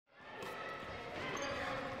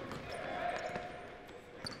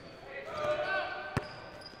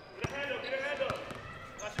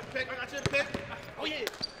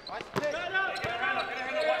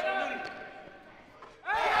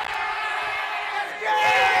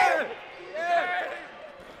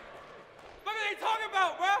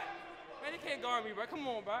bro. Come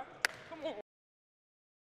on, bro. Come on.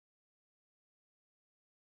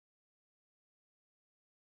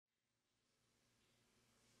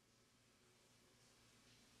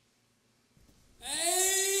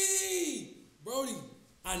 Hey! Brody,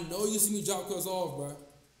 I know you see me drop cuts off, bro.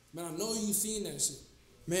 Man, I know you seen that shit.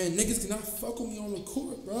 Man, niggas cannot fuck with me on the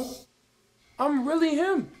court, bro. I'm really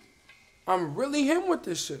him. I'm really him with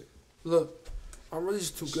this shit. Look, I'm really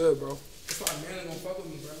just too good, bro. That's why man ain't gonna fuck with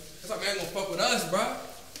me, bro. That's why man gonna fuck with us, bro.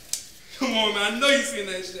 Come on, man. I know you seen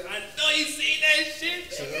that shit. I know you seen that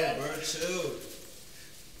shit. Chill, bro. Chill.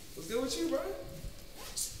 What's good with you, bro?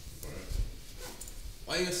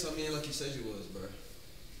 Why you insult me like you said you was, bro?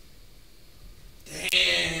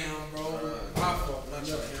 Damn, bro. My fault. I'm not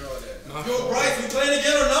trying to hear all that. Yo, Bryce, we playing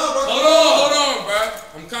again or not, bro? Hold on, bro.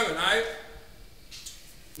 I'm coming, alright?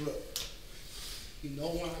 Look, you know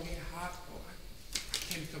when I get hot, bro, I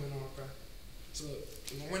can't be coming on, bro. So look,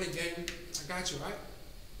 when I win the game, I got you, right?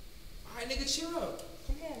 Alright, nigga, chill up.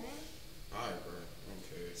 Come on, man. Alright, bro.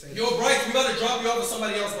 Okay. Yo, Bryce, we about to drop you off with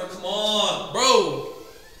somebody else, bro. Come on. Bro,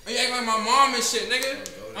 you acting like my mom and shit, nigga.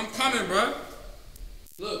 I'm coming, bro.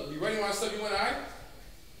 Look, you ready when I sub you in, alright?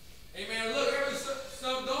 Hey, man, look, every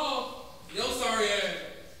subbed off. Yo, sorry ass.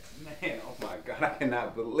 Man, oh my God, I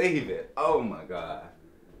cannot believe it. Oh my God.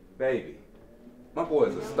 Baby, my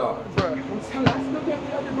boy's a star. Bro, I'm telling you, I still can't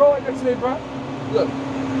get out the road like that today, bro. Look,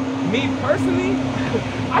 me personally,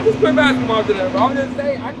 I just quit basketball after that, bro. I'm just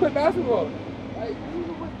saying, I quit basketball. Like,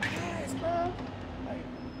 you was ass, bro. Like,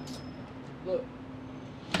 look.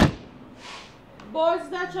 Boys, is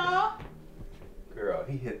that y'all? Girl,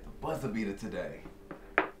 he hit the buzzer beater today.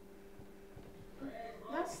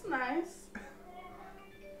 That's nice.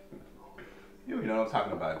 You know what I'm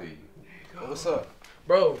talking about, do you? What's up?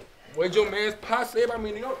 Bro, what'd your man's pot say about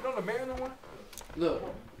me? You know the Maryland one? Look,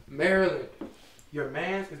 Maryland. Your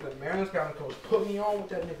man's is the Maryland scouting coach. Put me on with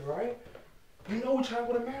that nigga, right? You know we trying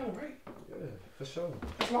to go to Maryland, right? Yeah, for sure.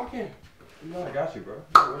 Let's lock in. You know I got you, bro.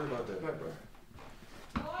 Don't worry about that. Right, bro.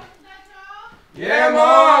 Boys, is that y'all? Yeah,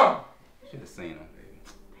 Mom! Should have seen him, baby.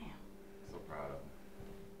 Damn. So proud of him.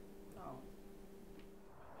 Oh.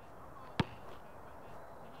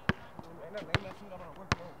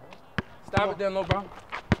 Stop it there, little bro.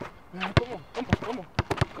 Man, come on.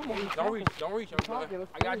 Don't reach. I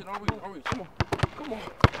got you, don't reach. Come on.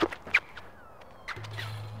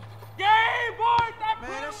 Game, boy! Stop Man,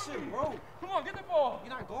 that shit, bro. Come on, get the ball.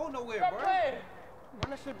 You're not going nowhere, Stop bro. playing. Run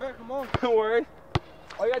that shit back, come on. Don't worry.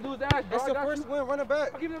 All you gotta do is dash, bro. That's your first win, run it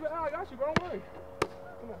back. I'll give you the I got you, bro. Don't worry.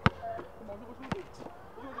 Come on, do what you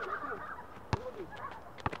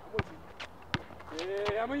do.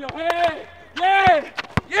 Yeah, I'm in your head.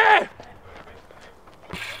 Yeah.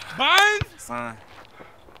 Buns? Fine.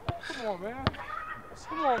 Come on, man.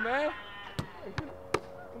 Hey, come on.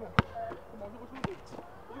 Do what you do.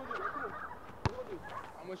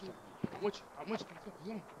 I'm with you.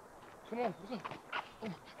 Come on, let's go.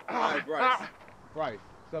 All right, Bryce,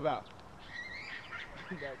 sub out.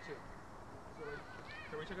 Back to.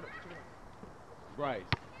 Can we check it out? Bryce,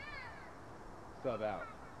 sub out.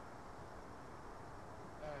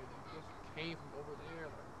 You just came from over there.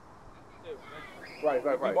 Right.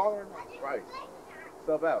 Bryce,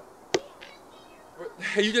 sub out.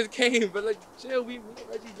 You just came, but like, chill. We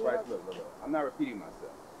Reggie do Bryce, look. I'm not repeating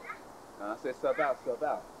myself. I said sub out.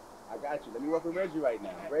 I got you. Let me work with Reggie right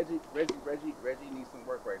now. Reggie needs some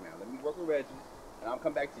work right now. Let me work with Reggie, and I'll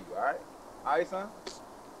come back to you, all right? All right, son?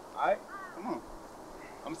 All right? Come on.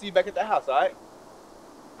 I'm going to see you back at the house, all right?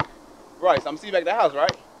 Bryce, I'm going to see you back at the house,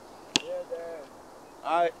 right? Yeah, Dad.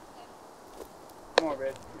 All right. Come on,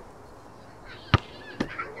 Reggie.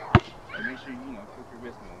 And make sure you put your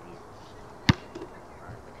wrist on you.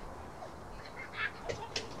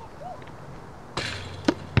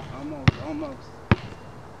 Almost.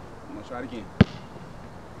 I'm gonna try it again.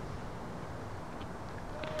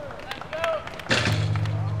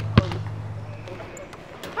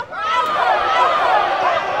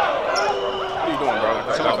 What are you doing, bro?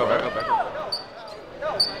 Back up.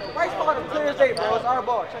 Bryce ball to clear as day, bro. It's our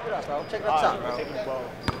ball. Check it out, bro. Check it out top, bro.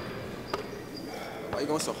 Why you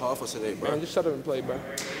going so hard for today, bro? Man, just shut up and play, bro. Look,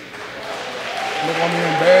 I'm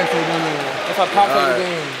embarrassed with you. If I pop out the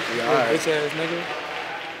game, bitch ass nigga.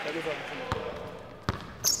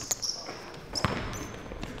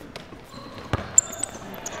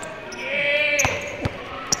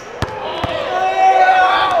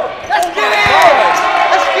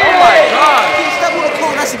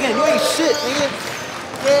 Again, you ain't shit, nigga.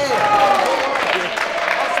 Yeah.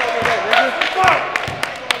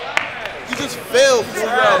 You just failed, bro.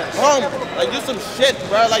 Like, just some shit,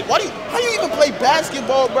 bro. Like, how you even play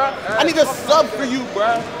basketball, bro? I need a sub for you,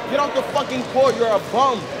 bro. Get off the fucking court. You're a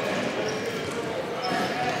bum.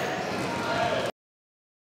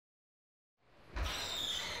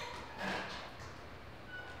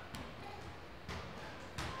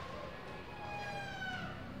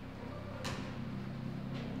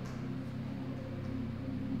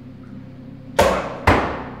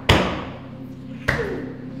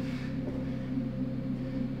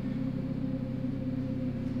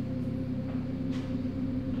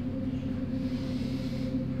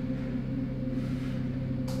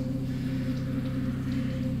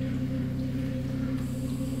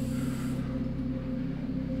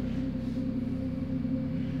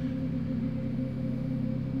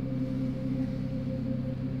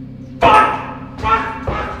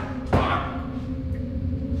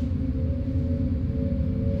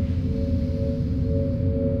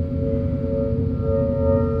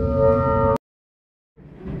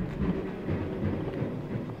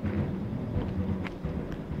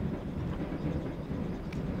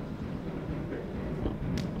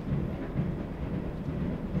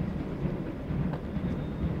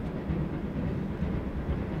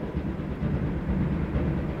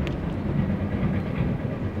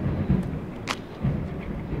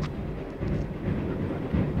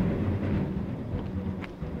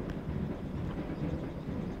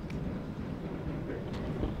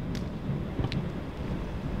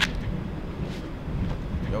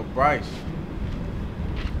 Yo, Bryce.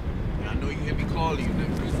 I know you hear me calling you,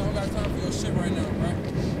 nigga. I don't got time for your shit right now, right?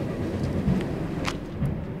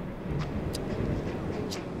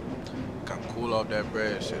 Gotta cool off that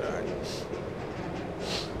bread shit, alright?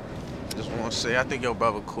 Just wanna say, I think your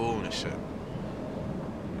brother cool and shit.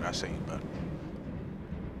 But I say you better.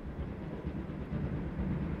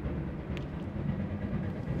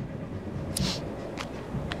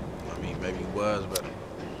 I mean, maybe he was better.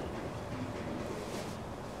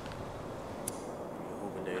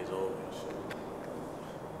 Hooping days over and shit.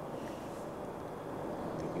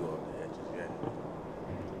 I think you off the edges, yeah.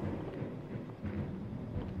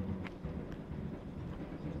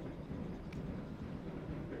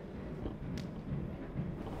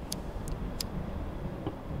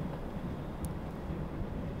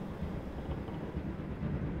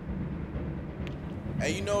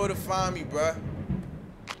 Hey, you know where to find me, bruh.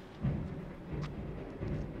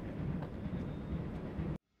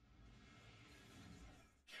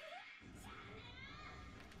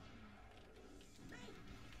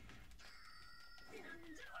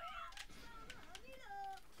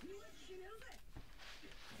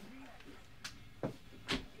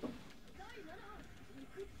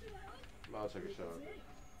 I'll take a shower.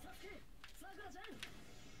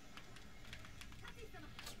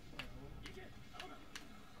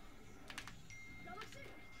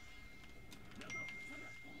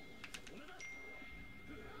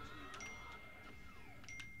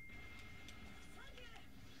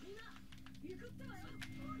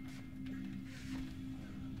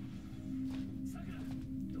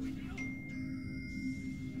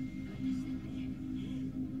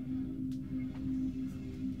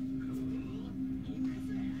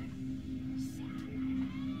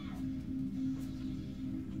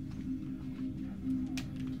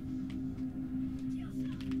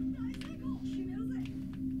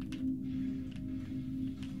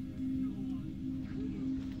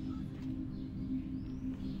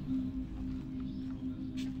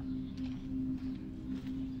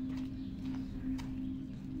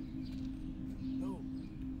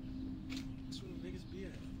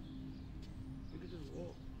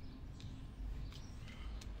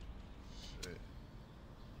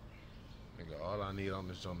 All I need on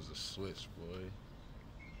this joint is a switch, boy.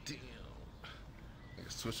 Damn.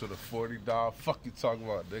 Nigga, switch with a $40. Fuck you talking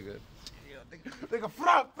about, nigga? Yeah, nigga,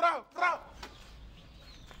 frau.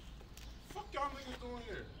 Fuck y'all niggas doing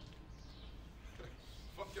here?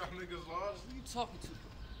 Fuck y'all niggas lost? Who you talking to?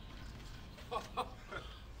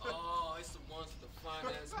 Oh, it's the ones with the fine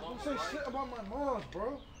ass mama. Don't say shit about my moms, bro.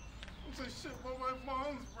 Don't say shit about my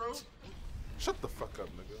moms, bro. Shut the fuck up,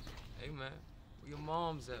 nigga. Hey, man. Where your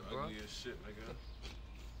mom's at, bro? Ugly as shit, nigga.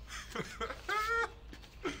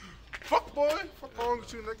 Fuck, boy. Fuck wrong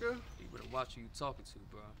with you, nigga. You better watch who you talking to,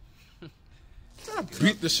 bro. I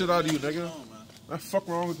beat the shit out of you, nigga. What the fuck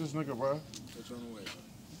wrong with this nigga, bro? What's on the way, bro?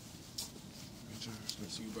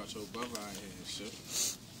 So you brought your brother out here and shit.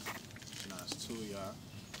 Now it's two of y'all.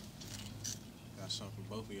 Got something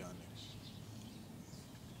for both of y'all niggas.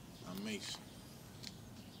 I'm Mason.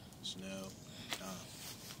 Snell. Don.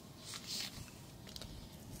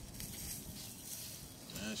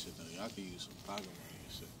 That shit though, y'all can use some pocket money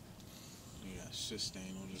and shit. You got shit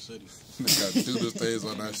stain on this hoodie. Nigga got doodle stains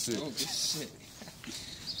on that shit. Oh, good shit.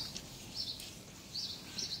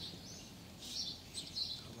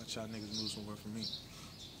 How about y'all niggas move some work for me?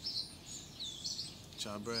 Get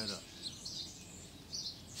y'all bread up.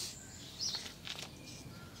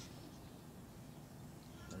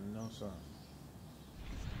 Let me know something.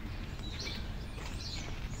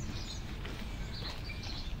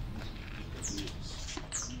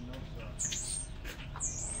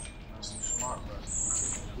 Smart, bro.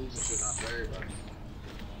 Moving shit not for everybody.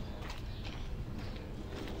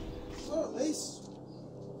 What's up, Lace?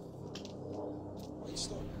 Wait,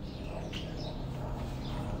 stop.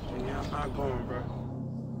 Yeah, I'm not going, bro.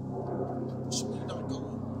 What you mean not going?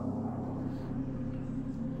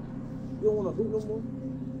 You don't want to hoop no more?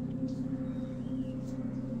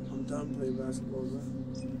 I'm done playing basketball, bro.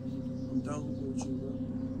 I'm done hooping with you, bro.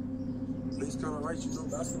 But he's kind of right, you know,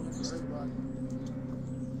 basketball is for everybody.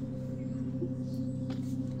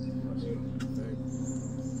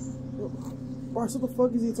 Bryce, what the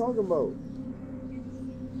fuck is he talking about?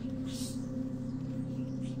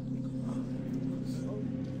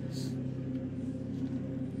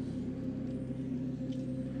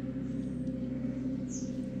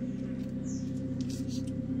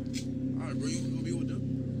 Alright, bro, you gonna be with them?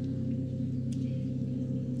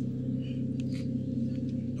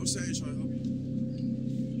 Don't say I ain't trying to help you.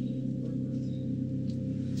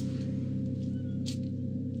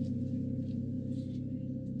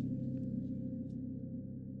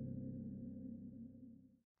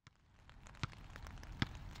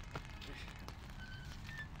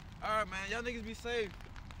 Alright, man. Y'all niggas be safe.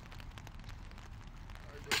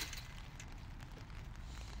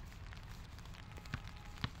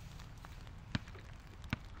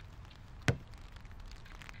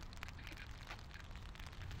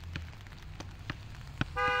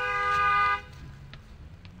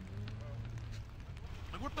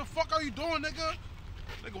 Like, what the fuck are you doing, nigga?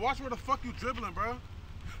 Nigga, watch where the fuck you dribbling, bro.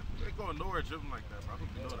 You ain't going nowhere dribbling like that, bro. I hope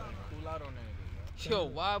you know that, bro. Cool out on that nigga, bro. Yo,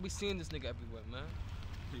 why are we seeing this nigga everywhere, man?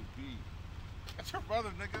 Hey, B. That's your brother,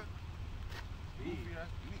 nigga. Goofy ass.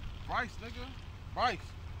 Bryce, nigga. Bryce.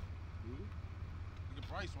 Nigga,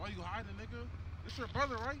 Bryce, why you hiding, nigga? It's your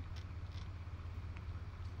brother, right?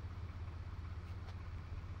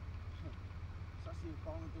 I see you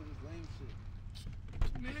falling through this lame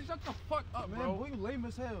shit. Man, shut the fuck up, Man, bro. boy, you lame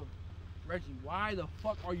as hell. Reggie, why the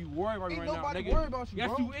fuck are you worried about me Ain't right now, nobody nigga? worried about you, yes,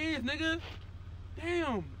 bro. you is, nigga.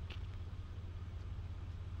 Damn.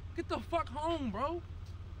 Get the fuck home, bro.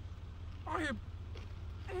 Out here.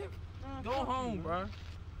 Man, go home, bro.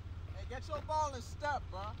 Hey, get your ball and step,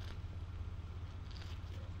 bro.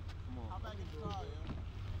 Come on. How back in the car,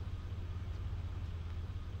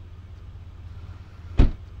 yo?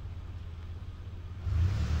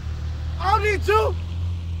 I don't need you.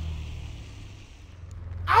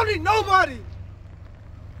 I don't need nobody.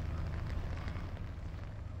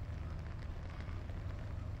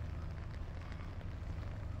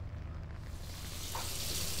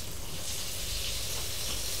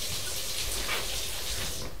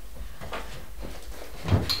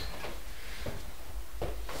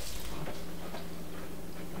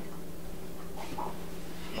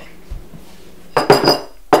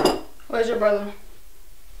 Where's your brother?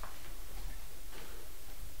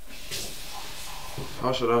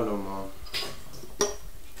 How should I know, Mom?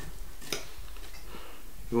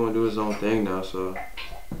 He wanna do his own thing now, so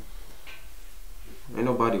ain't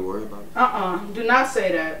nobody worried about it. Do not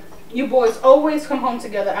say that. You boys always come home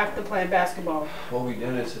together after playing basketball. Well, we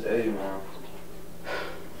did it today, Mom.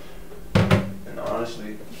 And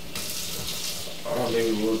honestly, I don't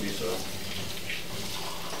think we will be, so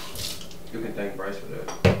you can thank Bryce for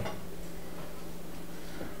that.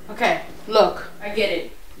 Okay, look, I get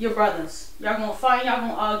it. You're brothers. Y'all gonna fight, y'all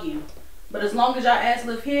gonna argue. But as long as y'all ass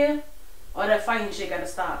live here, all that fighting shit gotta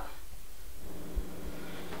stop.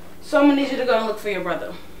 So I'm gonna need you to go and look for your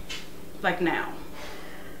brother. Like now.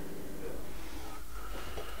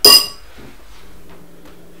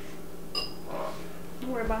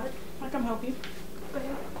 Don't worry about it. I'll come help you. Go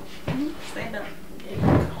ahead. Stand up. There you go.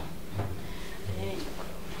 There you go.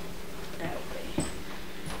 That way.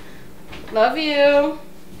 Love you.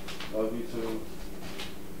 Love you too.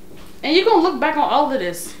 And you're gonna look back on all of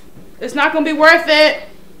this. It's not gonna be worth it.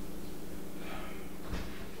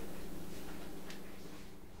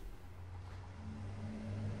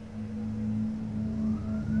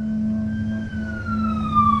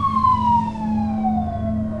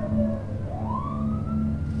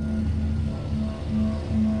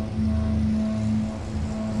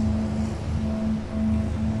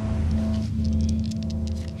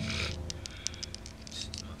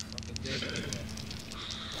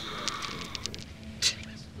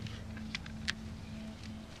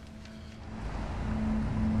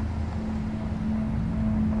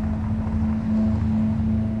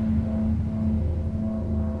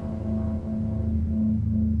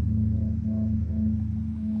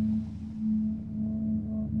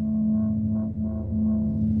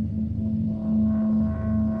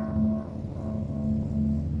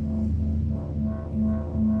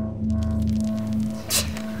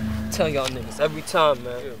 telling y'all niggas every time,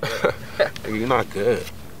 man. Nigga, you're not good.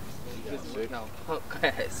 No, punk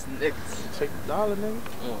ass niggas. Take the dollar, nigga.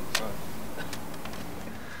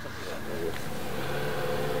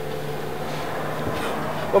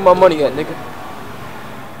 Where my money at, nigga?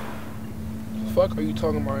 The fuck are you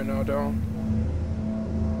talking about right now, dog?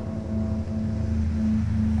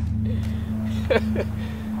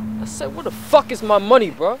 I said, where the fuck is my money,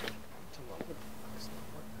 bro?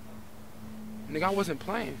 Nigga, I wasn't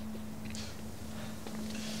playing.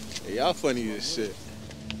 Hey, y'all funny as shit.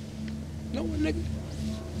 No, nigga.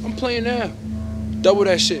 I'm playing now. Double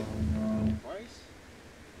that shit.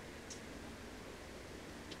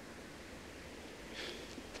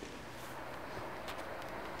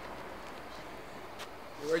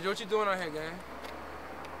 Hey, Reggie, what you doing out here, gang?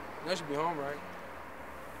 You should be home, right?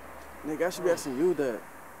 Nigga, I should be asking you that.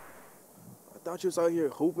 I thought you was out here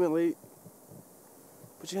hooping late.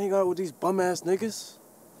 But you hang out with these bum-ass niggas?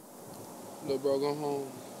 Little bro, go home.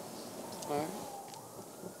 Alright?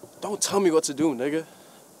 Don't tell me what to do, nigga.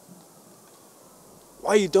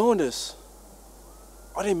 Why are you doing this?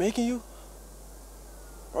 Are they making you?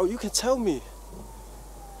 Bro, you can tell me.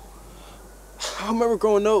 I remember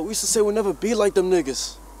growing up, we used to say we'll never be like them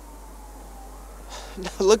niggas.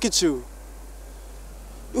 Now look at you.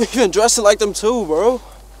 You even dressing like them too, bro.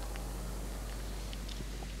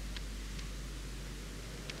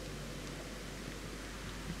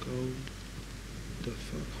 Go the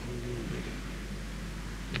fuck home, nigga.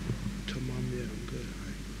 Tell mommy that I'm good,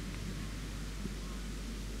 alright?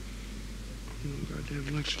 I'm on a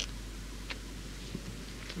goddamn lecture.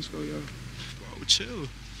 Let's go, y'all. Bro, chill.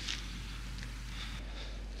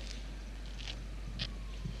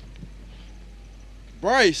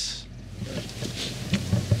 Bryce!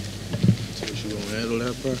 So you gonna handle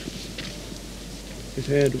that, bro? It's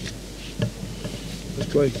handled. Let's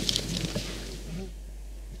play.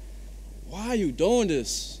 Why are you doing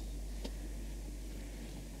this?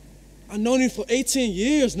 I've known you for 18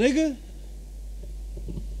 years, nigga.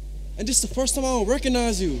 And this is the first time I don't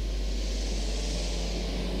recognize you.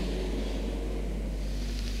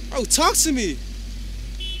 Bro, talk to me.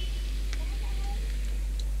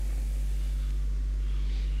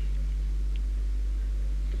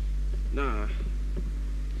 Nah.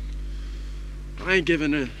 I ain't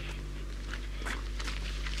giving in.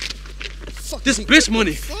 Fuck this bitch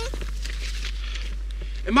money.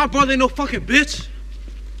 And my brother ain't no fucking bitch.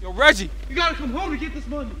 Yo, Reggie. You gotta come home to get this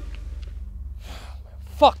money.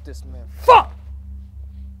 Fuck this, man. Fuck!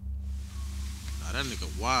 Nah, that nigga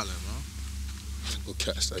wildin', man. Go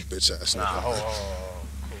catch that bitch ass nigga. Nah, hold on.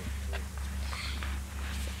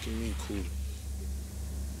 Fuck you mean cool?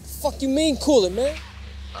 Fuck you mean cool it, man?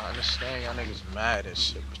 I understand y'all niggas mad and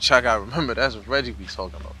shit, but y'all gotta remember that's what Reggie be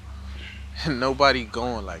talking about. And nobody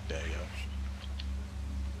going like that, yo.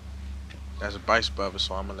 That's Bryce brother,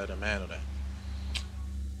 so I'ma let him handle that.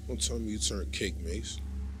 Don't tell me you turned cake, Mace.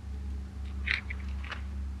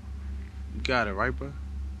 You got it, right, bro?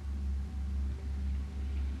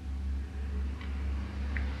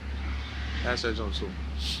 That's that joint too.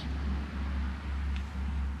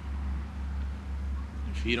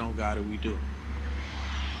 If he don't got it, we do.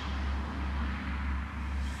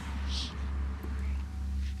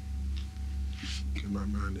 Give my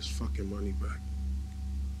man his fucking money back.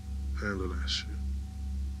 Handle that shit.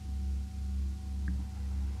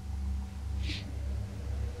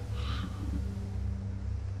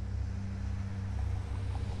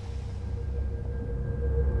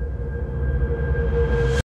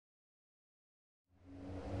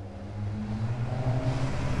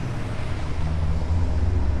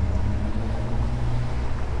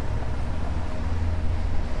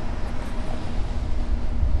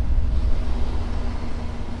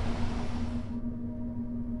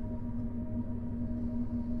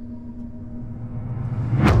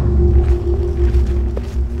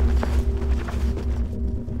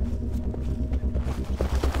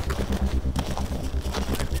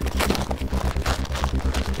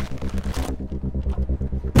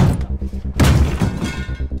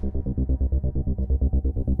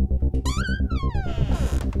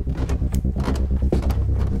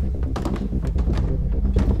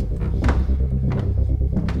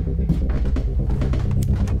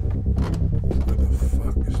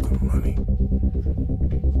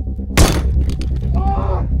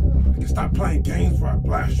 Stop playing games before I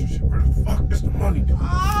blast you shit. Where the fuck is the money, dude?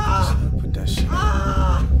 Put that shit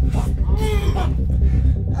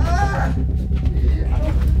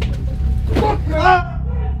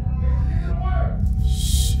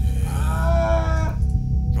Shit.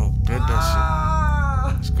 Yo, bet that shit.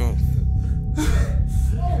 Let's go.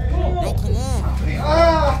 Yo, come on.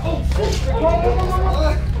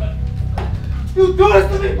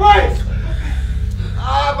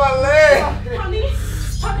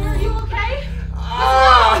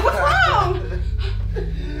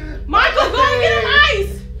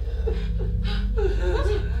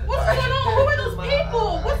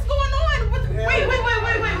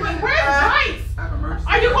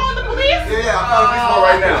 Yeah, I'm calling police for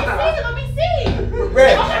right now. Let me see.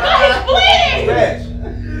 Reg. Oh my God, he's bleeding. Reg.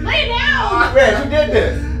 Lay down. Reg, who did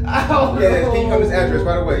this? Yeah, can you come to this address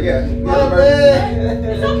right away? Yeah. It's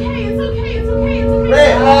okay, it's okay, it's okay, it's okay.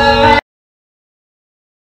 Reg.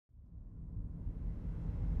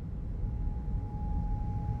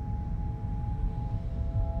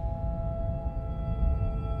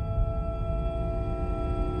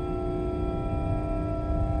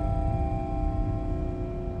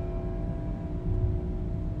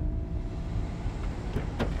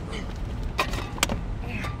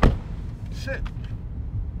 Shit.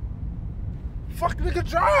 Fuck nigga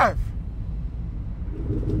drive.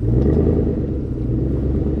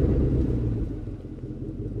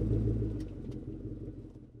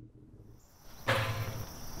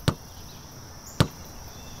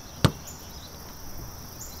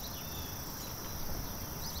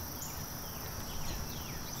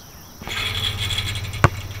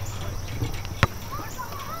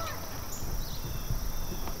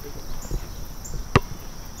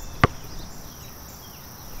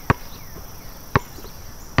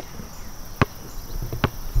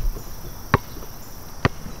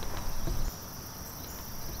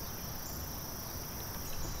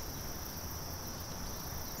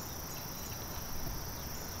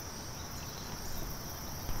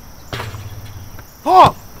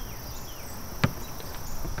 Fuck!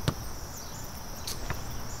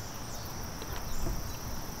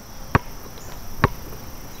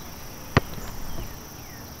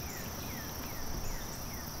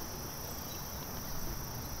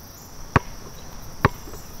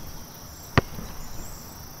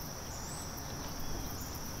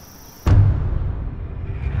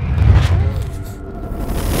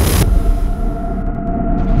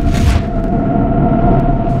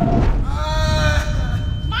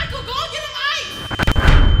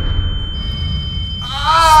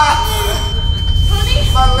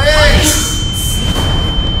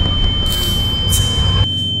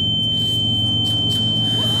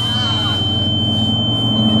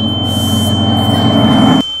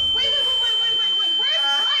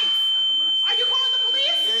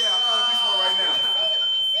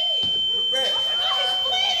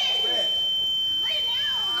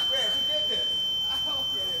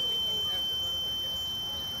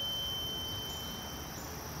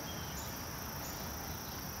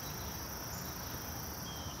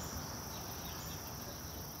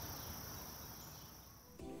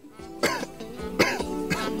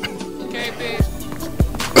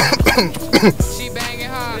 She banging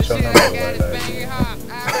hard. Shit I got is banging hard.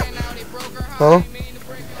 I ran out, it broke her heart. Huh?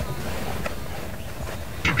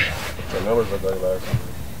 Your numbers look like last time.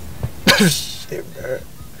 Shit, man.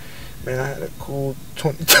 Man, I had a cool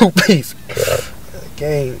 22 piece.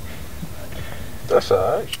 Game. That's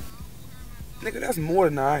alright. Nigga, that's more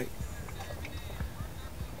than alright.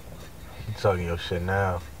 You talking your shit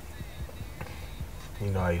now. You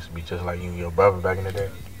know I used to be just like you and your brother back in the day.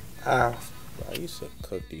 How? I used to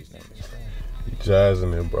cook these niggas. You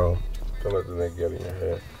jazzing it, bro. Don't let the nigga get in your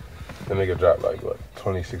head. The nigga dropped like, what,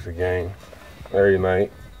 26 a game every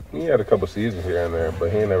night. He had a couple seasons here and there,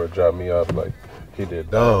 but he ain't never dropped me up like he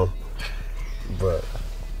did Dom. But,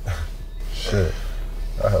 shit,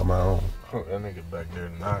 I held my own. That nigga back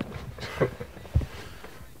there not. Why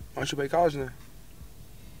don't you play college then?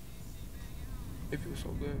 If you were so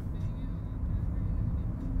good.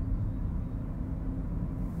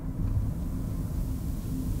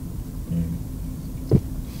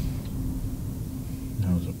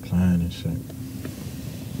 That was a plan and shit. You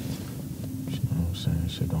know what I'm saying?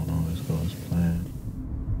 Shit don't always go as planned.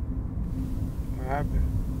 What happened?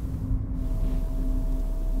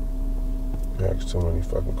 You ask too many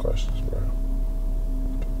fucking questions, bro.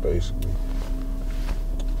 Basically,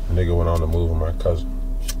 the nigga went on the move with my cousin.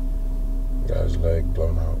 Got his leg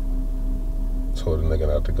blown out. Told the nigga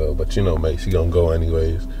not to go, but you know, Mace, he gonna go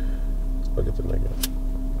anyways. Look at the nigga.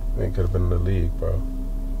 He could have been in the league, bro.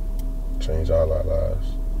 Changed all our lives.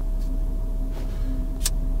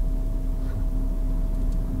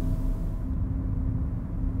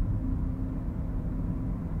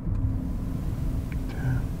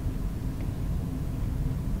 Damn.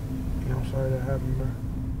 You know, I'm sorry that happened, bro.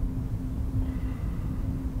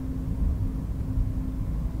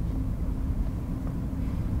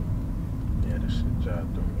 Yeah, this shit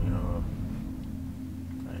job threw me off.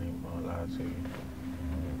 I ain't even gonna lie to you.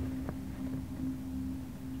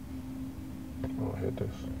 I'm gonna hit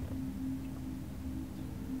this.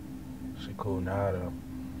 She cool now though.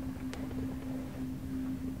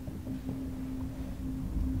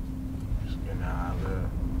 Just getting how I live.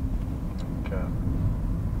 Okay.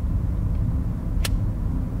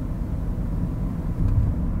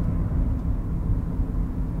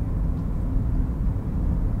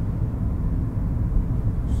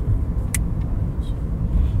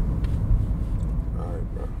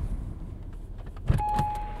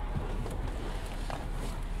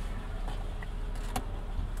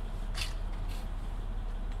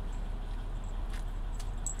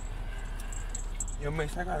 Yo,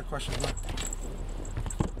 Mace, I got a question, bro.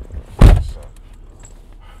 What's up?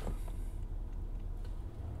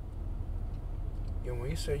 Yo,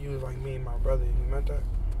 when you said you was like me and my brother, you meant that?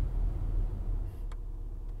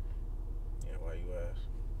 Yeah, why you ask?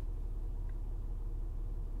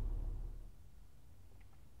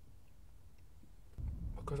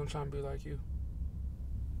 Because I'm trying to be like you.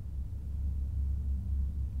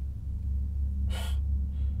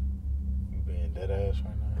 You being dead ass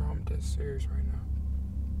right now? Bro, I'm dead serious right now.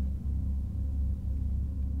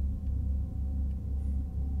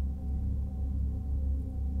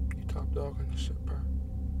 You top dog on this shit, bro.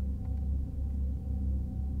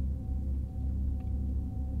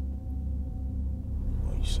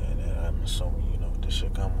 Well, you saying that, I'm assuming you know what this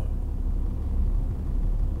shit come with.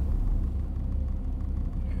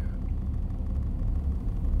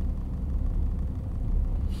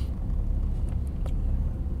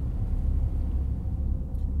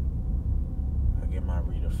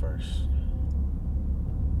 First.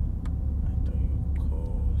 I thought you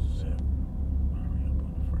cool zip. Hurry up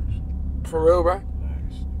on the first. For real, bro?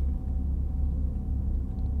 Relax.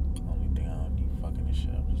 Only thing I don't need fucking this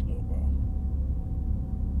shit up is little bro.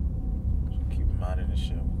 So keep in mind in this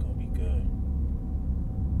shit, we're gonna be good.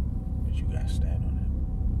 But you gotta stand on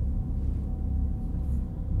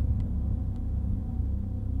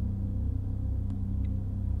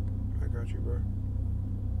I got you, bro.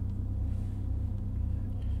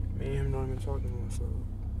 Me and him don't even talk anymore, so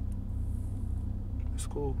it's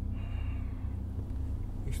cool.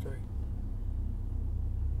 You straight.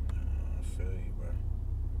 I feel you, bro.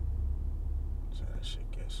 That's how that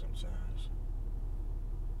shit gets sometimes.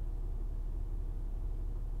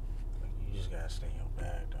 Like, you just gotta stay in your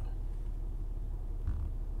bag, though.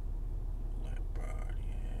 Like, bro,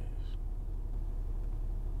 yes.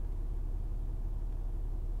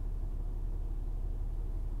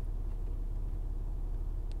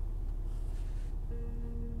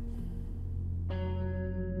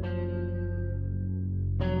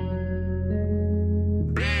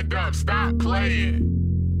 Stop playing.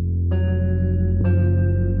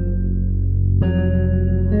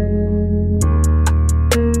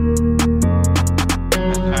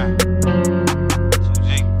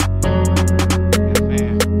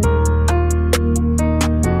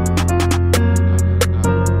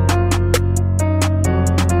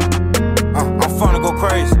 I'm finna go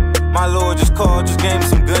crazy. My lord just called, just gave me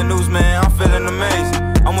some good news, man. I'm feeling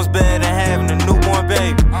amazing. Almost better than having a newborn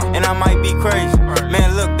baby. And I might be crazy.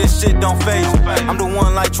 Man, look, this shit don't faze me. I'm the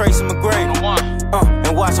one like Tracy McGrady.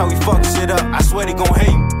 And watch how we fuck shit up. I swear they gon'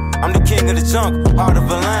 hate me. I'm the king of the jungle. Heart of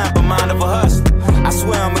a lion, but mind of a hustler. I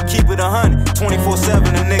swear I'ma keep it 100.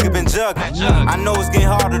 24/7, a nigga been juggling. I know it's getting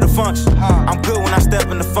harder to function. I'm good when I step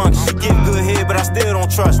in the function. She give good head, but I still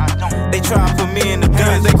don't trust her. They try to put me in the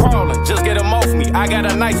guns. They crawling, just get them off me. I got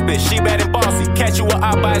a nice bitch, she bad and bossy. Catch you with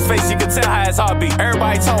eye by his face, you can tell how his heart beat.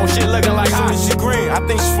 Everybody told shit looking like soon as she green, I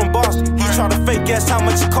think she's from Boston. He try to fake guess how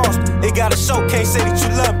much it cost. They got a showcase, say that you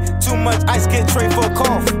love me. Too much ice, get trade for a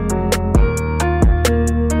coffee.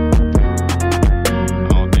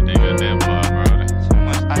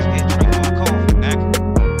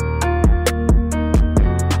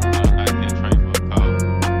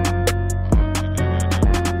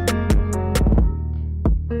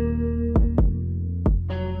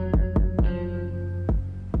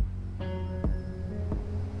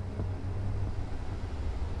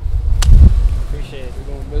 Appreciate it. We're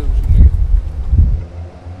gonna mess with you, nigga.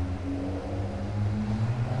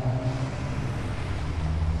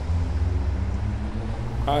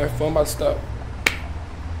 Alright, phone about to stop.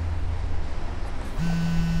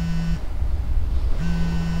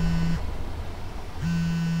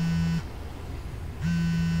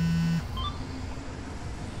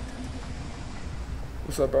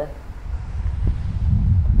 What's up, bro?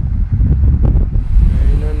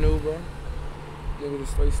 Ain't nothing new, bro. Nigga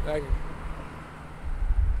just stay stacking.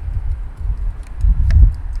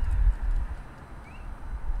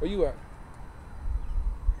 Where you at?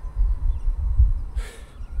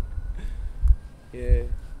 Yeah.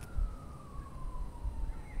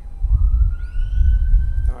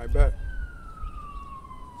 Alright, bet.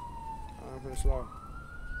 I'm finna slide.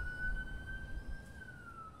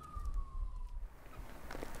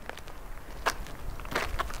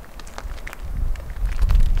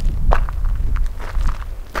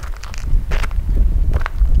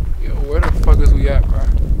 Yo, where the fuck is we at, bro?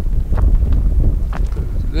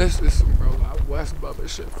 This is some real life West Bubba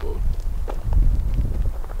shit, fool.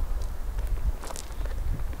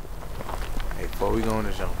 Hey, before we go on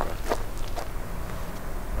this jump, bro.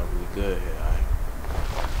 We good here, alright?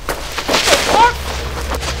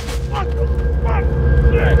 What the fuck?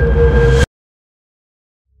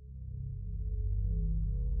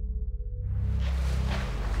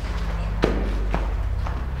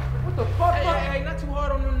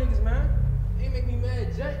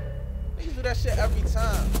 do that shit every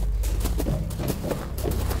time.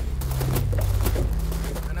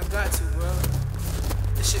 And I got to, bro.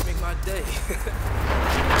 This shit make my day.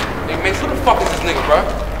 Hey, man, who the fuck is this nigga, bro?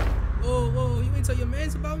 Whoa, you ain't tell your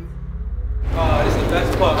mans about me? This is the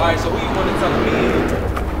best part. All right, so who you want to tell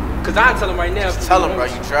me? Cause I tell him right now. Just tell him, bro.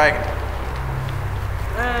 You dragging him.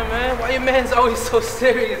 Man, why your man's always so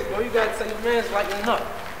serious, bro? You gotta tell your man's lighten up.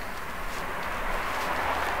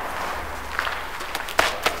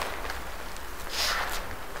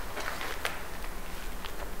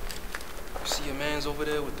 See your man's over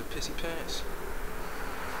there with the pissy pants?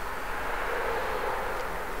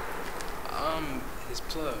 I'm his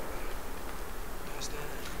plug. You understand?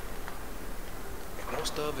 And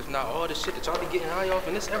most of, if not all the shit that y'all be getting high off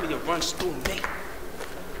in this area runs through me.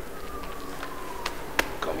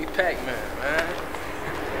 Call me Pac-Man, man.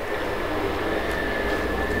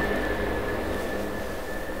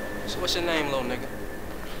 So what's your name, little nigga?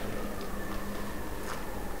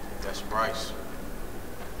 That's Bryce.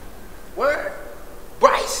 What?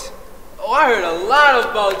 Bryce? Oh, I heard a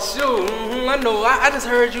lot about you. I know. I just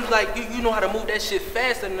heard you like you know how to move that shit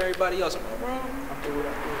faster than everybody else. Am I wrong?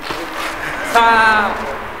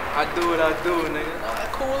 I do what I do,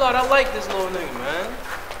 nigga. Cool out. I like this little nigga, man.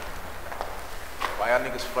 Why y'all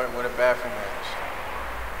niggas flirting with a bathroom ass?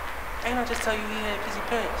 Ain't I just tell you he had pissy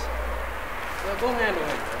pants? Well, go handle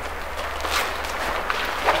him, man.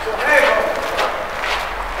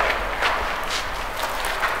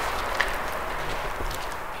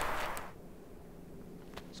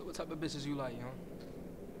 So what type of bitches you like, young?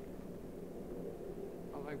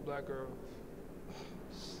 I like black girls.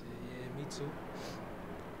 Shit, yeah, me too.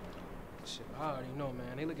 Shit, I already know,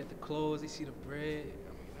 man. They look at the clothes, they see the bread.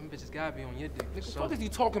 Them bitches gotta be on your dick. Nigga, what is you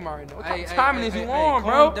talking about right now? What Hey, type of timing is you on,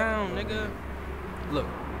 bro? Calm down, nigga. Look,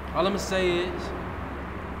 all I'ma say is,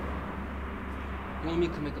 you and me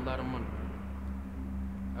can make a lot of money.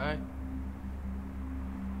 Alright?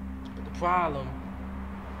 But the problem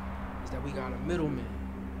is that we got a middleman.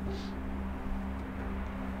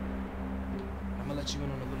 I'm gonna let you in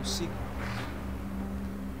on a little secret.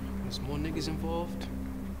 When there's more niggas involved,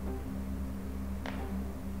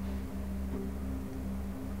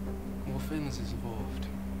 more feelings is involved.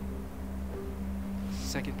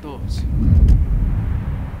 Second thoughts.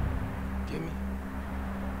 Get me?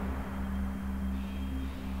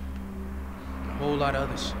 And a whole lot of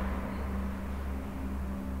other shit.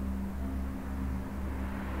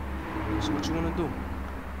 So what you wanna do?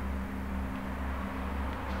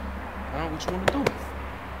 Huh? What you wanna do?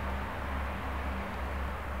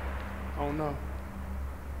 I don't know.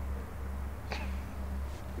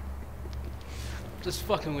 Just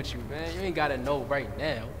fucking with you, man. You ain't gotta know right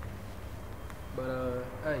now. But,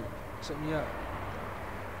 hey, check me out.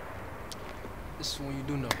 This is when you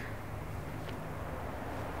do know.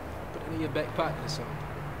 Put it in your back pocket or something.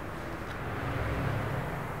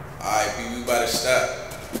 Alright, B, we about to stop.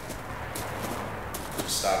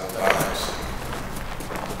 Stop the violence.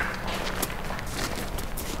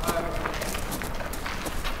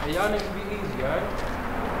 Hey, y'all niggas be easy, alright?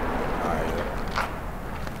 Alright.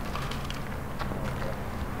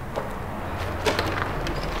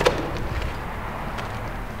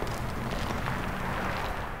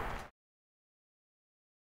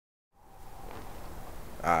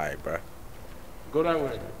 Alright, bro. Go that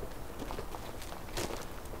way.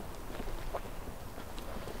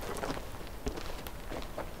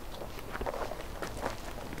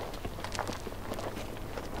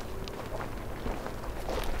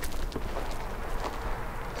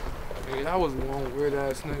 Hey, that was one weird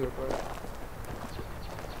ass nigga, bro.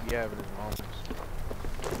 He having his moments.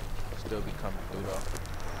 Still be coming through though.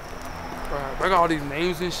 Bro, I got all these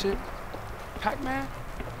names and shit. Pac-Man?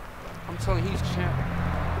 I'm telling you, he's champ.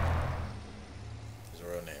 His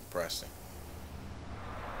real name, Preston.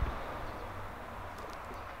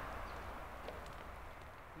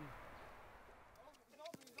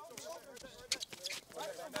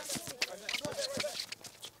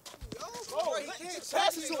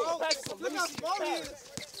 Pass it to him. Look how small he is.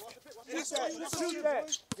 Shoot that.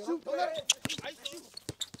 Shoot that.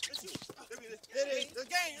 Let's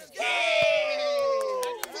game.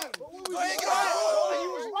 Go ahead, get off. He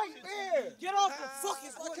was right there. Get off the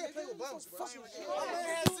fucking. I can't play with bums, bro. All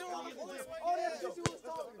that shit you was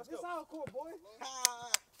talking. It's our court, boy.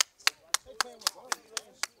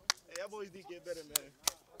 Hey, y'all boys need to get better, man.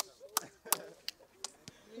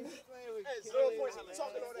 Hey, 0 points. I'm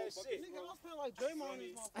talking all that shit. Nigga, I feel like Draymond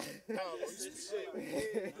in this motherfucker.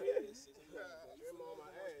 Draymond on my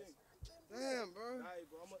ass. Damn, bro. Alright,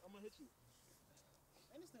 bro. I'm gonna hit you.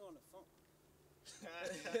 And this nigga on the phone.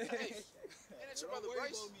 Hey, that's your brother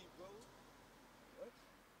Bryce. Me, bro. What?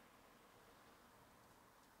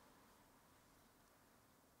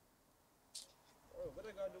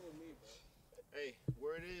 Hey,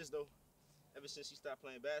 word is though, ever since he stopped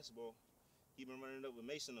playing basketball, he been running up with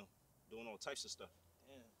Mason though, doing all types of stuff.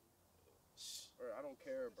 Damn. Bro, I don't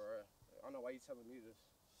care, bro. I don't know why you telling me this.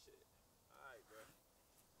 Shit. Alright, bro.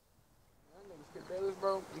 That nigga Skip Bayless,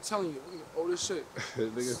 bro. I'm telling you, we old as shit. This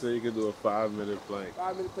nigga said he could do a 5-minute plank.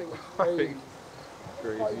 5-minute plank was crazy.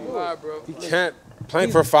 Crazy. Lie, bro. He can't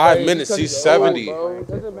plank for 5 minutes. He's 70. Bro.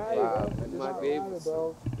 Doesn't matter, bro. It might be able to,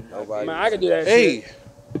 bro. Nobody. Man, I can do that hey, shit.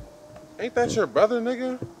 Ain't that your brother,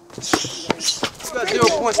 nigga? You got 0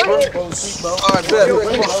 points, bro. Alright, bet.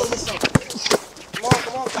 Come on.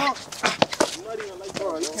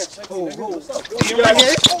 Bro, you can't check me, nigga. You right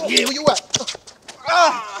here? Yeah, where you at?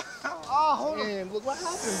 Oh, damn. Look what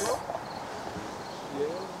happened, bro.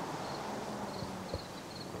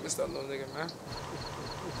 Yeah. Missed that little nigga, man.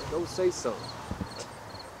 Don't say so.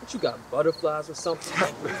 What you got, butterflies or something?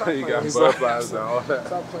 You got butterflies and all that.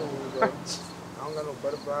 Stop playing with me, bro. I don't got no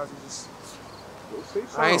butterflies.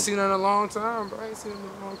 I ain't seen it in a long time, bro. I ain't seen it in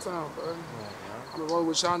a long time, bro. I'm rolling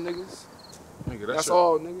with y'all niggas. Nigga, that's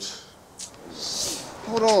all, niggas.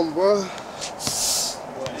 Hold on, bro.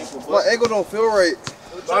 My ankle don't feel right.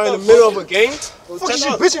 I'm in the middle of a game? What the fuck is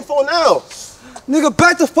you bitching for now? Nigga,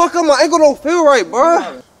 back the fuck up. My ankle don't feel right, bro.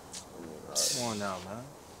 Come on now, man.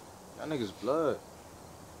 That nigga's blood.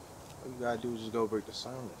 All you gotta do is just go break the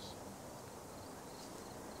silence.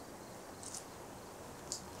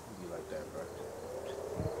 You be like that, bro.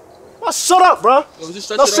 Well, shut up, bro. Yo, just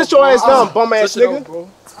Don't sit your ass down, bum ass Shut it nigga. up, bro.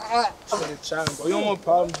 Chatting, bro. You don't want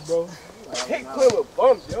problems, bro. I hate playing with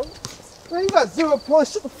bums, yo. Man, you got 0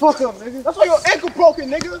 points. Shut the fuck up, nigga. That's why your ankle broken,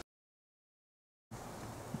 nigga.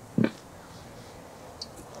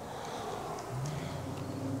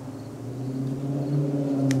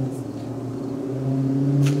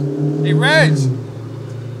 Hey, Reg.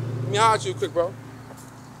 Let me holler at you quick, bro.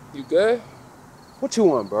 You good? What you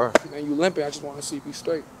want, bro? Man, you limping. I just want to see if you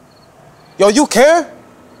straight. Yo, you care?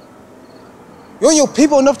 You and your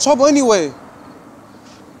people enough trouble anyway.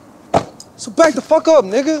 So back the fuck up,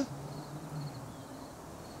 nigga.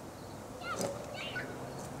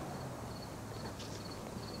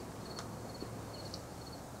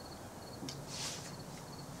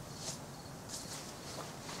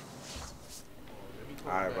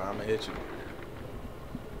 Alright, bro, I'ma hit you.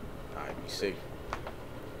 Alright, be safe.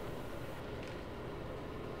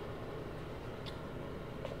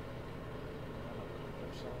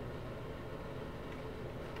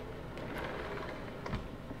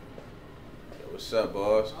 Yo, what's up,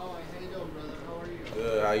 boss? Oh, how you doing, brother? How are you?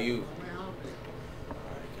 Good, how you? How may I help you?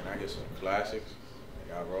 Alright, can I get some classics? I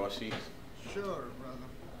got raw sheets. Sure, brother.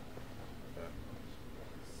 Okay.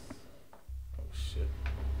 Oh, shit.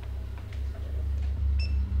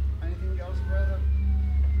 Anything else, brother?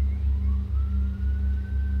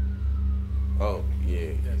 Oh, yeah.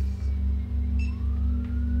 Yes.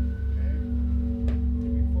 Okay. Give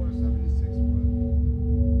me 476, brother.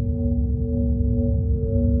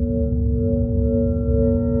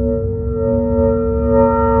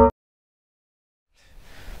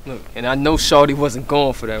 Look, and I know Shawty wasn't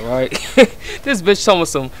going for that, right? This bitch told me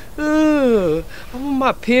some, I'm on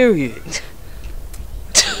my period.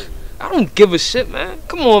 I don't give a shit, man.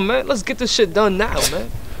 Come on, man. Let's get this shit done now, man.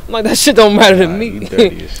 I'm like, that shit don't matter to me.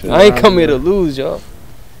 I ain't come here to lose, y'all.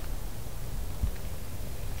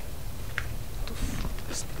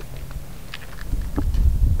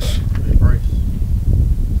 Bryce.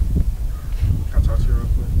 Can I talk to you real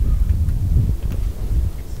quick?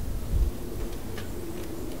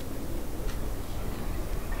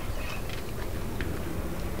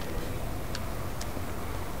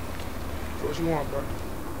 What you want, bro?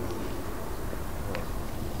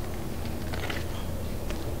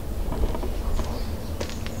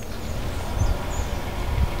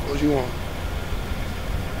 What you want?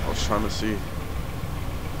 I was trying to see.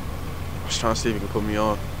 if you can put me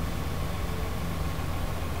on.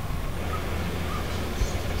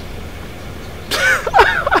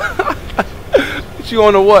 What you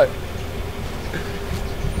on to what?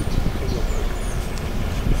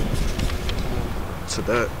 To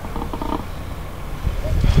that.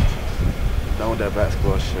 I'm done with that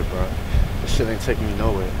basketball shit, bro. This shit ain't taking me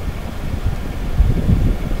nowhere.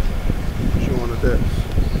 What you want to do?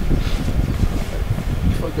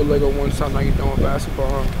 Fuck your leg up one time, now you done with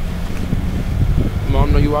basketball, huh?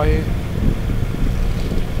 Mom know you out here?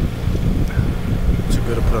 Too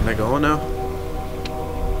good to put a nigga on now?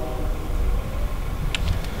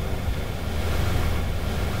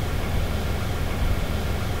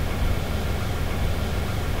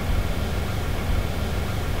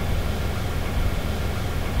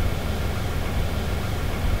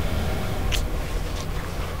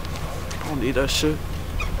 I don't need that shit.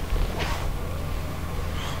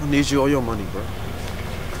 need you all your money, bro.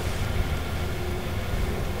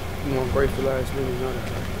 You want grateful ass niggas, know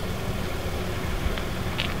that, right?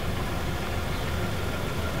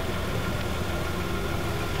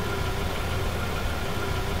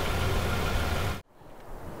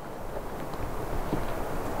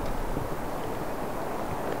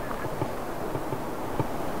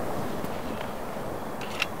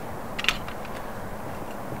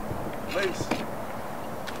 Mace.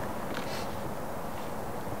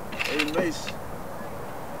 Hey, Mace.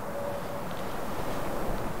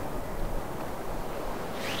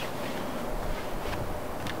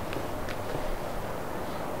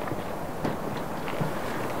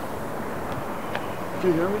 Can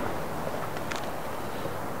you hear me?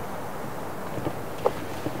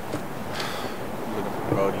 Looking for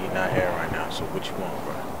Brody, you're not here right now, so what you want,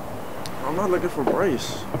 bro? I'm not looking for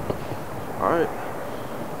Bryce. Alright.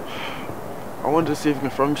 I wanted to see if you can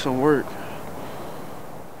find me some work.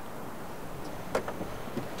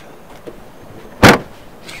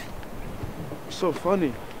 What's so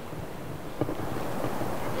funny?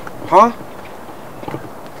 Huh?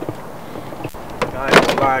 I ain't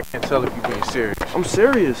gonna lie, I can't tell if you're being serious. I'm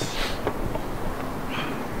serious.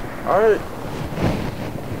 Alright.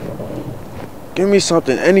 Give me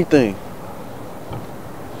something, anything.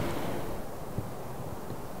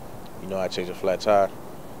 You know I changed a flat tire?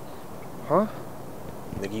 Huh?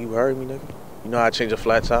 Nigga, you heard me, nigga? You know how I change a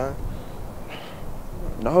flat tire?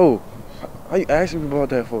 No. How you asking me about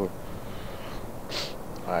that for?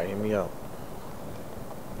 Alright, hear me out.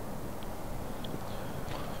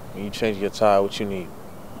 When you change your tire, what you need?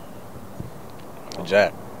 A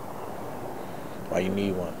jack. Why you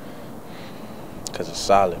need one? Cause it's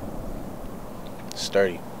solid. It's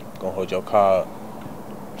sturdy. Gonna hold your car up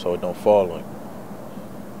so it don't fall on you.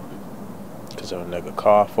 Cause if a nigga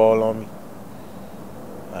car fall on me,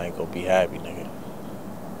 I ain't gonna be happy, nigga.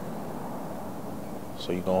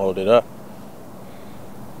 So you gonna hold it up?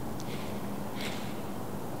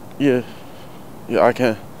 Yeah. Yeah, I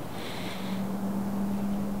can.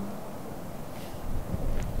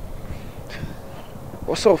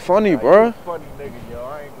 What's so funny, bro? Funny nigga, yo.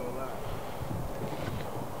 I ain't gonna lie.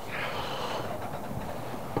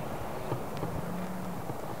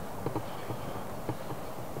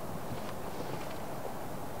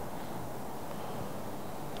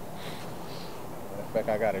 Matter of fact,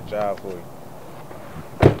 I got a job for you.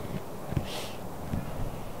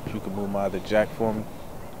 If you can move my other jack for me,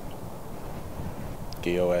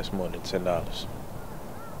 give your ass more than $10.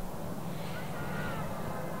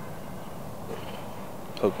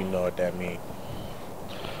 Hope you know what that means.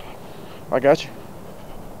 I got you.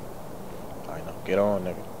 I know. Get on,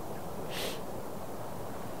 nigga.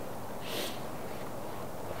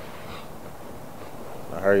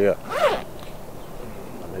 Now hurry up.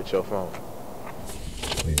 I'll hit your phone.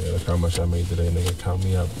 Yeah, look how much I made today, nigga. Count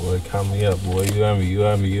me up, boy. Count me up, boy. You heard me, you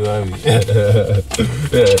heard me, you heard me.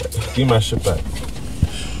 Give me my shit back.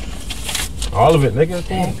 All of it, nigga.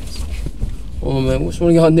 Damn. Oh man, which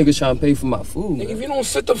one of y'all niggas trying to pay for my food? Nigga, if you don't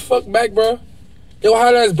sit the fuck back, bro. Yo,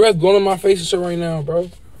 hot ass breath blowing in my face and shit right now,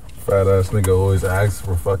 bro. Fat ass nigga always asks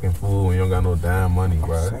for fucking food when you don't got no damn money,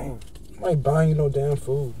 bro. I ain't buying you no damn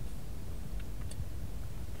food.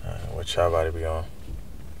 What y'all about to be on?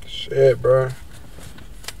 Shit, bro.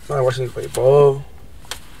 I'm watching you play ball.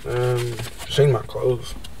 Change my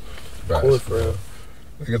clothes. Cool for real.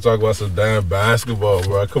 Nigga talk about some damn basketball,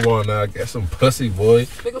 bro. Come on now, get some pussy, boy.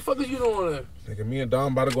 Nigga, fuck is you doing there? Nigga, me and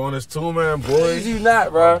Dom about to go on this 2-man, boy. You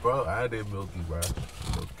not, bro. Bro, I did milky, bro.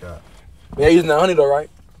 Milk cat. Yeah, using that honey though, right?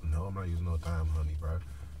 No, I'm not using no damn honey, bro.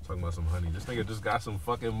 Talking about some honey. This nigga just got some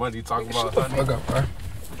fucking money talking Nigga, about shut the honey. fuck up, bro.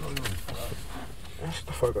 Shut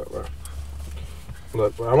the fuck up, bro.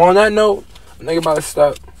 Look, bro, I'm on that note. Nigga about to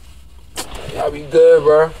stop. Y'all be good,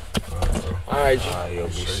 bro. Alright, G. Alright, yo,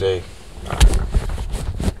 be safe.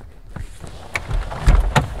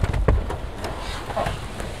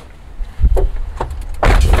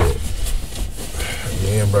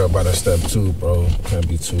 Me and bro about to step 2, bro. Can't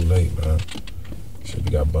be too late, man. Shit, we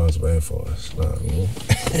got buns waiting for us. Know what I mean?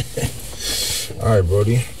 Alright,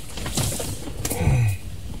 Brody.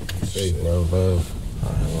 Safe, love, love.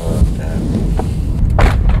 Alright, love, damn.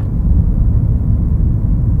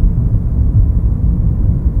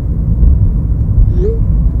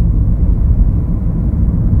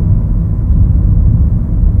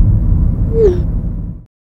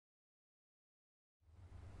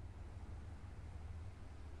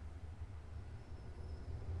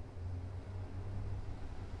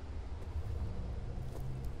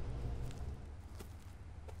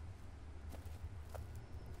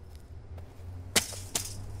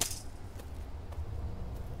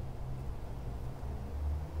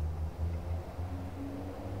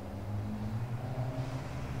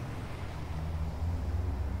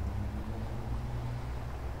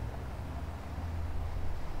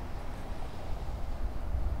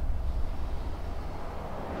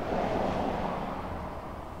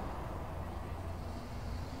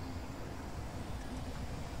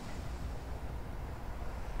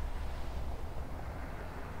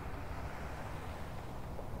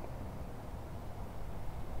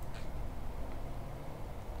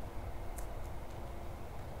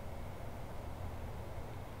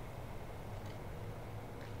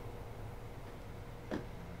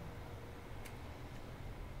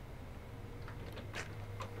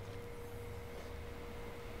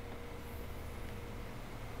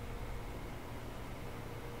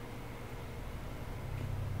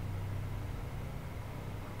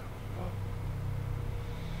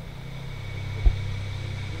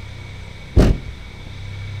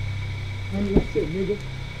 Run your shit, nigga.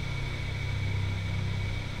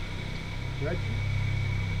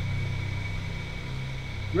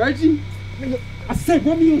 Reggie? Nigga, I said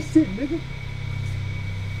run me your shit, nigga.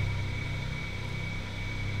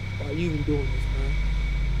 Why you even doing this, man?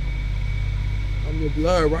 I'm your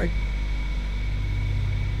blood, right?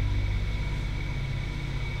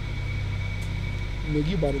 Nigga,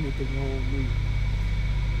 you about to make the wrong move.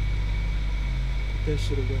 Put that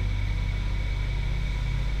shit away.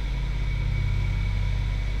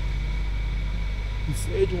 You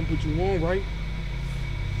said you want to put you on, right?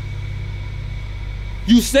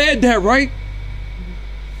 You said that, right?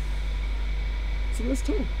 So let's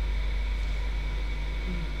talk.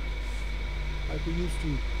 Like we used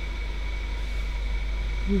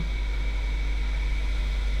to.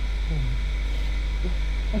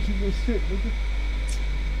 I keep your shit, nigga.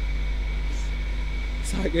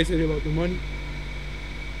 So I guess it about the money.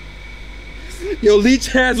 Yo, Leech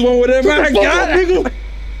has one, whatever I got, nigga.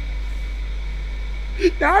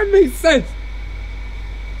 That makes sense.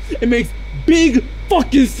 It makes big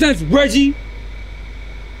fucking sense, Reggie. You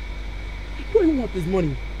didn't want this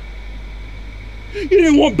money. You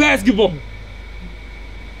didn't want basketball.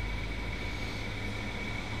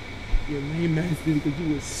 Your lame ass did it because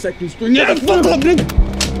you were second string. Yeah, fuck up, nigga.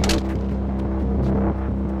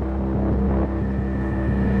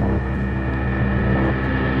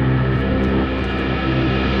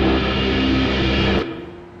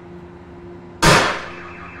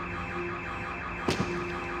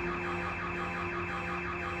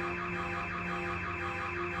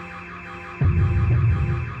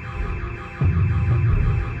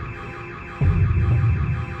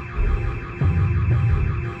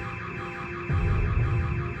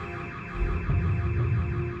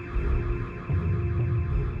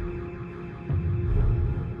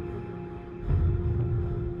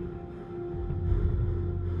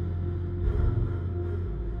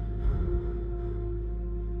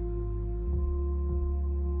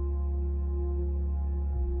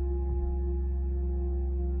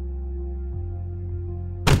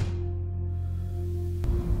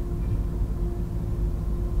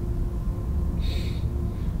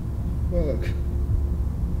 Fuck.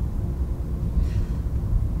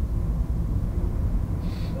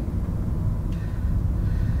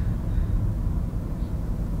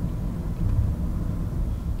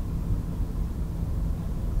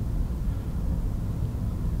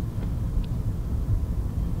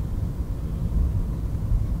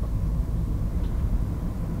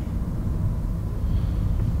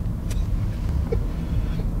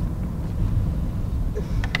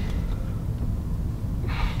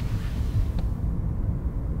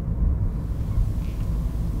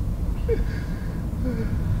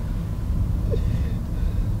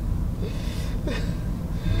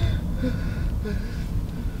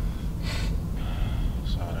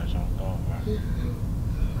 Saw that jump off, man.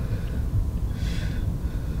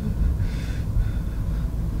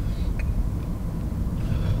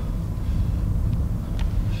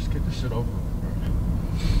 Just get this shit over with.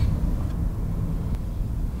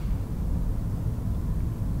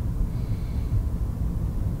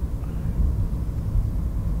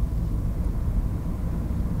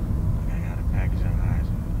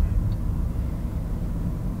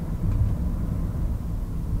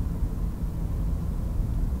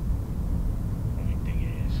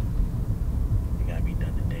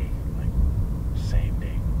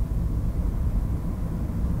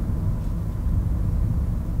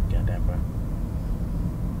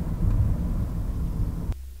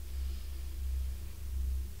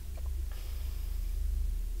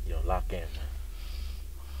 Lock in, man.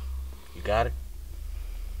 You got it?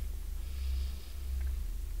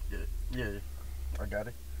 Yeah, I got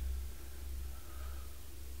it.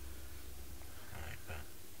 Alright, man.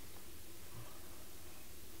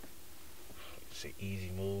 It's an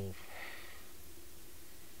easy move.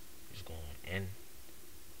 Just going in.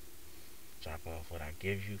 Drop off what I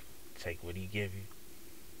give you. Take what he give you.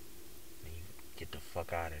 And you get the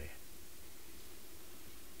fuck out of there.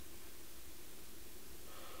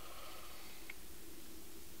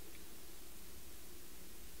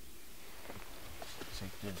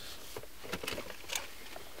 Take this.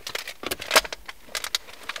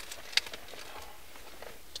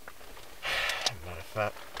 Matter of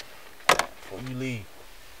fact, before you leave,